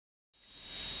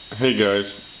Hey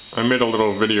guys, I made a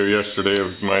little video yesterday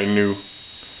of my new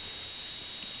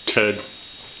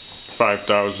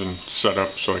ted5000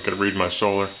 setup so I could read my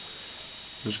solar.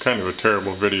 It was kind of a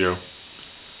terrible video.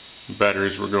 The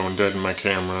batteries were going dead in my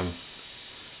camera and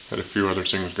had a few other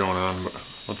things going on, but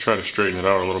I'll try to straighten it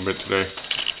out a little bit today.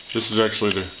 This is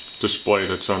actually the display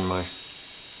that's on my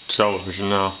television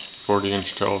now,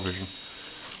 40-inch television.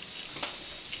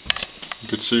 You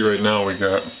can see right now we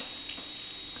got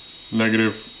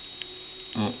negative,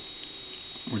 well,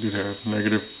 we did have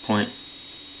negative point,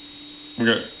 we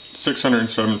got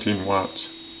 617 watts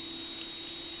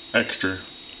extra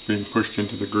being pushed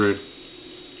into the grid.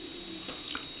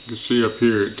 You can see up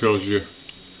here it tells you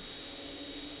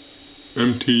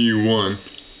MTU1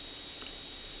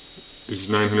 is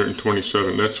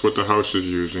 927, that's what the house is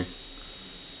using.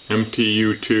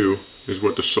 MTU2 is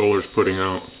what the solar is putting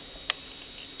out.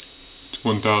 It's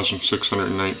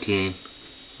 1619,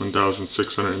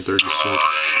 1636.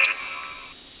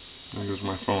 There goes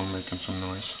my phone making some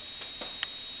noise.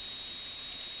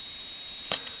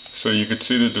 So you can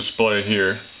see the display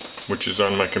here, which is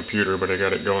on my computer, but I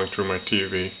got it going through my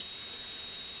TV.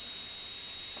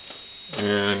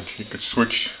 And you could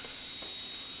switch.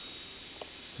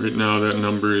 Right now that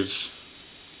number is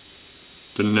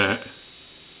the net,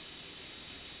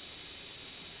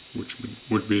 which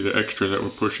would be the extra that we're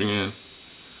pushing in.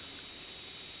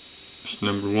 This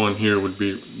number 1 here would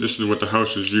be, this is what the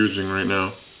house is using right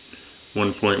now,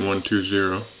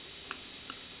 1.120.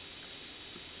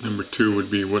 Number 2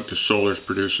 would be what the solar is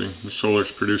producing. The solar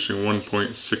is producing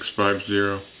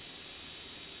 1.650.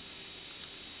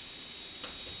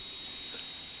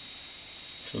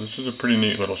 So this is a pretty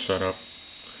neat little setup.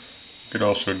 You could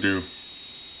also do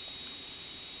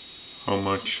how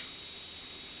much.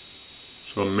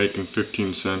 So I'm making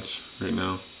 15 cents right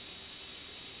now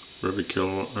for every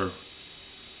kilowatt, or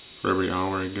for every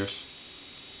hour, I guess.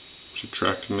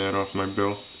 Subtracting that off my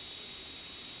bill.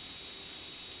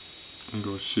 And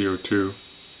go with CO2.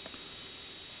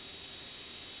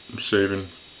 I'm saving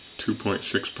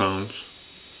 2.6 pounds.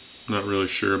 Not really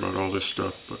sure about all this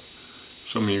stuff, but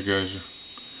some of you guys are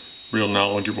real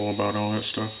knowledgeable about all that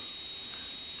stuff.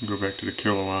 Go back to the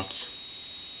kilowatts.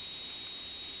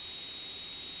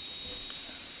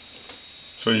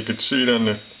 So you can see it on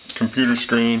the computer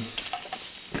screen.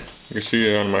 You can see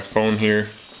it on my phone here.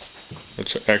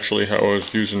 That's actually how I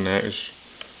was using that, is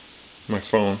my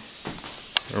phone.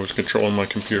 I was controlling my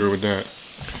computer with that.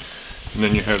 And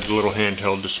then you have the little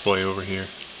handheld display over here.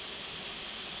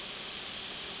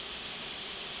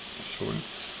 So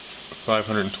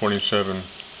 527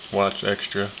 watts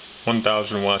extra,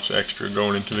 1000 watts extra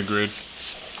going into the grid.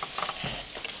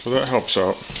 So that helps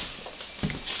out.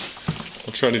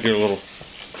 I'll try to do a little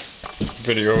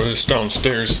video of this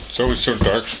downstairs. It's always so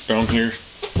dark down here,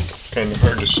 it's kind of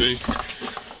hard to see.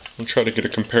 I'll try to get a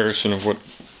comparison of what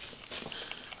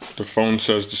the phone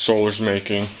says the solar's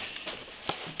making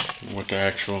and what the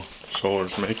actual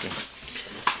solar's making.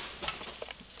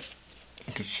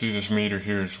 You can see this meter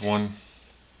here is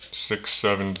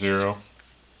 1670.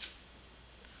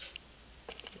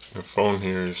 The phone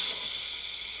here is,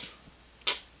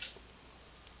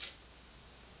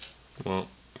 well,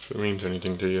 if it means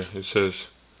anything to you, it says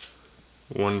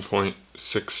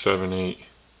 1.678.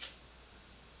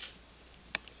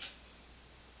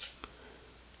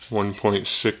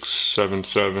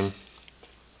 1.677,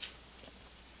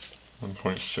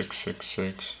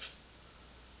 1.666.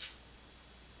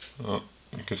 Oh,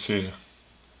 you can see the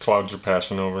clouds are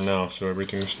passing over now, so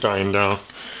everything's dying down.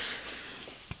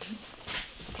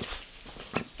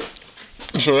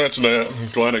 So that's that. I'm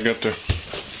glad I got to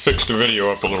fix the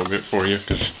video up a little bit for you,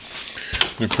 because it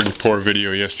was a pretty poor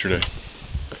video yesterday.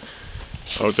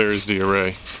 Out there is the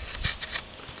array.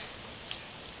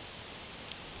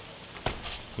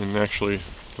 And actually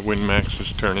the Win Max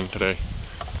is turning today,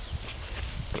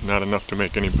 but not enough to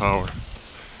make any power.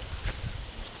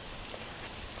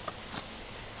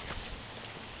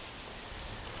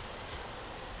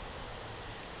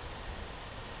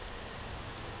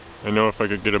 I know if I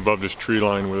could get above this tree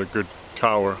line with a good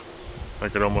tower, I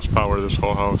could almost power this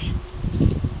whole house.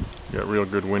 Got real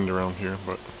good wind around here,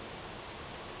 but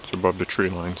it's above the tree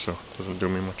line, so it doesn't do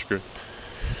me much good.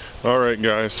 Alright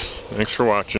guys, thanks for watching.